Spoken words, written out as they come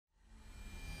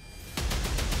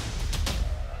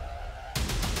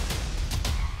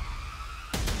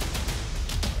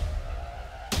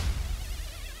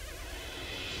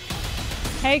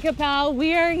Hey Coppell,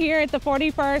 we are here at the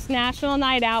 41st National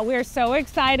Night Out. We are so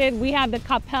excited. We have the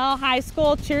Coppell High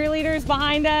School cheerleaders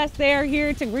behind us. They are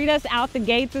here to greet us out the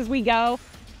gates as we go.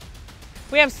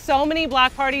 We have so many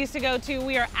block parties to go to.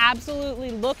 We are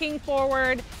absolutely looking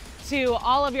forward to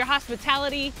all of your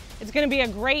hospitality. It's going to be a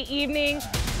great evening.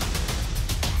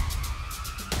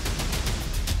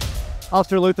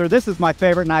 Officer Luther, this is my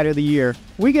favorite night of the year.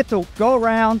 We get to go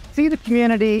around, see the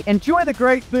community, enjoy the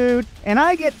great food, and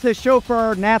I get to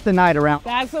chauffeur Nat the night around.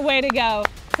 That's the way to go.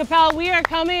 Coppell, we are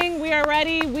coming, we are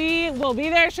ready, we will be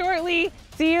there shortly.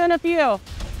 See you in a few.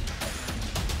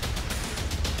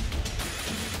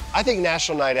 I think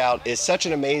National Night Out is such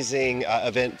an amazing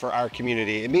event for our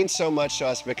community. It means so much to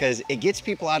us because it gets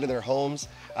people out of their homes,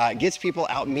 gets people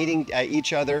out meeting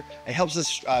each other. It helps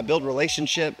us build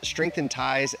relationships, strengthen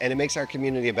ties, and it makes our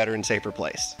community a better and safer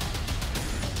place.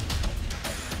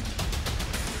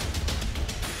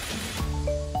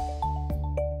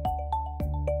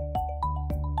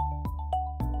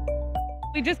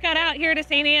 We just got out here to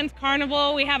St. Anne's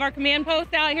Carnival. We have our command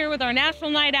post out here with our National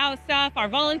Night Out stuff. Our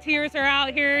volunteers are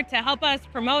out here to help us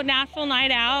promote National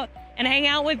Night Out and hang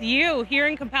out with you here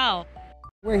in Coppell.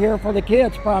 We're here for the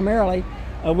kids primarily.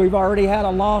 We've already had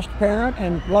a lost parent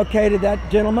and located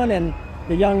that gentleman, and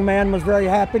the young man was very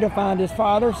happy to find his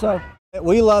father. So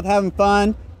we love having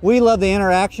fun. We love the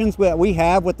interactions that we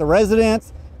have with the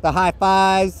residents, the high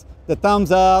fives, the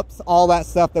thumbs ups, all that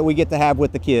stuff that we get to have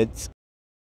with the kids.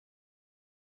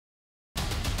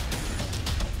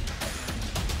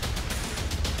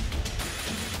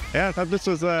 Yeah, I thought this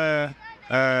was a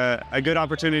good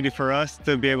opportunity for us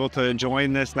to be able to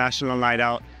join this National Night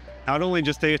Out. Not only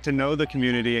just to get to know the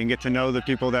community and get to know the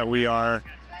people that we are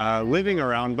living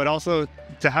around, but also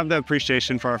to have the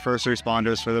appreciation for our first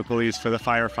responders, for the police, for the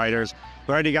firefighters.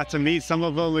 We already got to meet some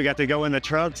of them. We got to go in the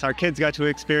trucks. Our kids got to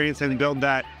experience and build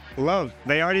that love.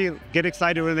 They already get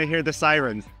excited when they hear the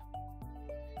sirens.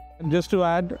 Just to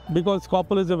add, because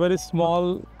Coppell is a very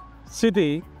small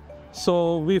city,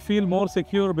 so we feel more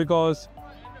secure because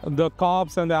the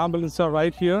cops and the ambulance are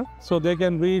right here, so they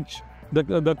can reach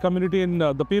the community and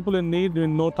the people in need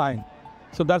in no time.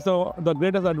 So that's the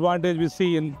greatest advantage we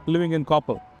see in living in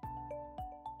Coppell.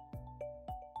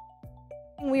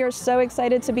 We are so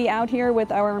excited to be out here with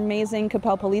our amazing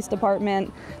Coppell Police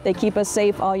Department. They keep us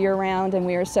safe all year round, and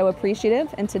we are so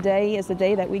appreciative, and today is the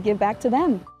day that we give back to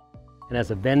them. And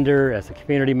as a vendor, as a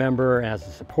community member, as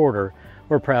a supporter,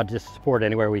 we're proud to support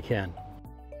anywhere we can.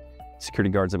 Security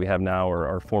guards that we have now are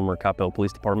our former Coppell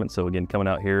Police Department. So again, coming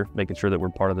out here, making sure that we're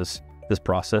part of this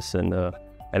process, and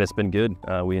it's been good.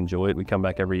 We enjoy it. We come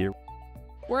back every year.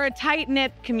 We're a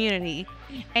tight-knit community,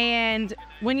 and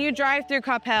when you drive through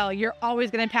Coppell, you're always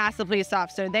going to pass the police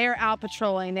officer. They are out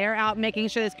patrolling. They're out making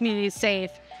sure this community is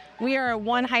safe. We are a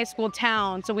one high school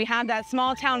town, so we have that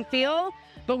small town feel,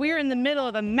 but we are in the middle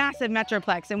of a massive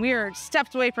metroplex, and we are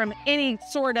steps away from any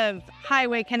sort of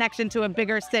highway connection to a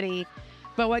bigger city.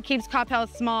 But what keeps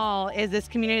Coppell small is this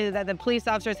community that the police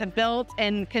officers have built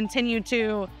and continue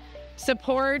to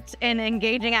support in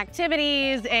engaging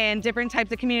activities and different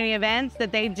types of community events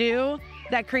that they do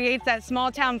that creates that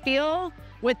small town feel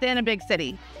within a big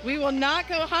city. We will not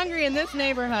go hungry in this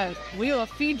neighborhood. We will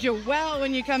feed you well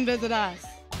when you come visit us.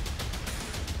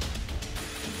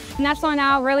 National Night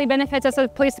Out really benefits us as a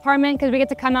police department because we get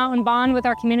to come out and bond with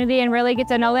our community and really get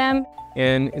to know them.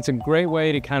 And it's a great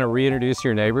way to kind of reintroduce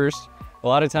your neighbors. A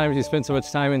lot of times you spend so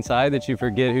much time inside that you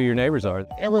forget who your neighbors are.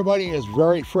 Everybody is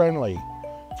very friendly,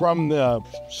 from the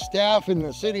staff in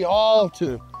the city hall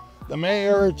to the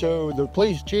mayor to the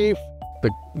police chief.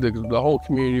 The whole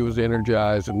community was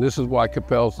energized, and this is why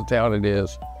Coppell's the town it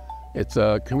is. It's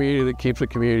a community that keeps the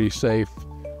community safe,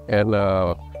 and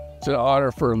it's an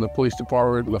honor for the police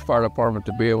department and the fire department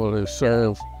to be able to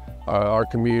serve our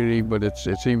community, but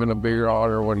it's even a bigger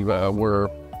honor when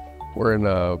we're in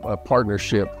a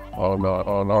partnership on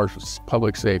our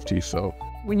public safety. So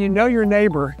when you know your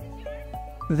neighbor,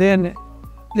 then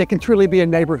they can truly be a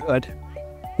neighborhood,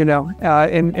 you know.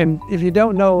 And if you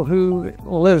don't know who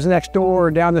lives next door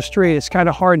or down the street, it's kind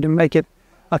of hard to make it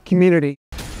a community.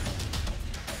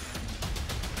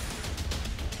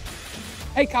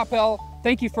 Hey Coppell,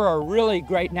 thank you for a really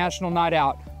great National Night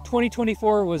Out.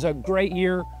 2024 was a great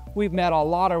year. We've met a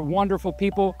lot of wonderful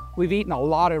people. We've eaten a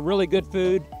lot of really good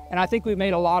food, and I think we've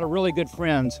made a lot of really good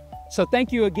friends. So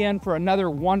thank you again for another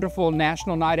wonderful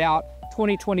National Night Out.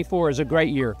 2024 is a great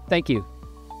year. Thank you.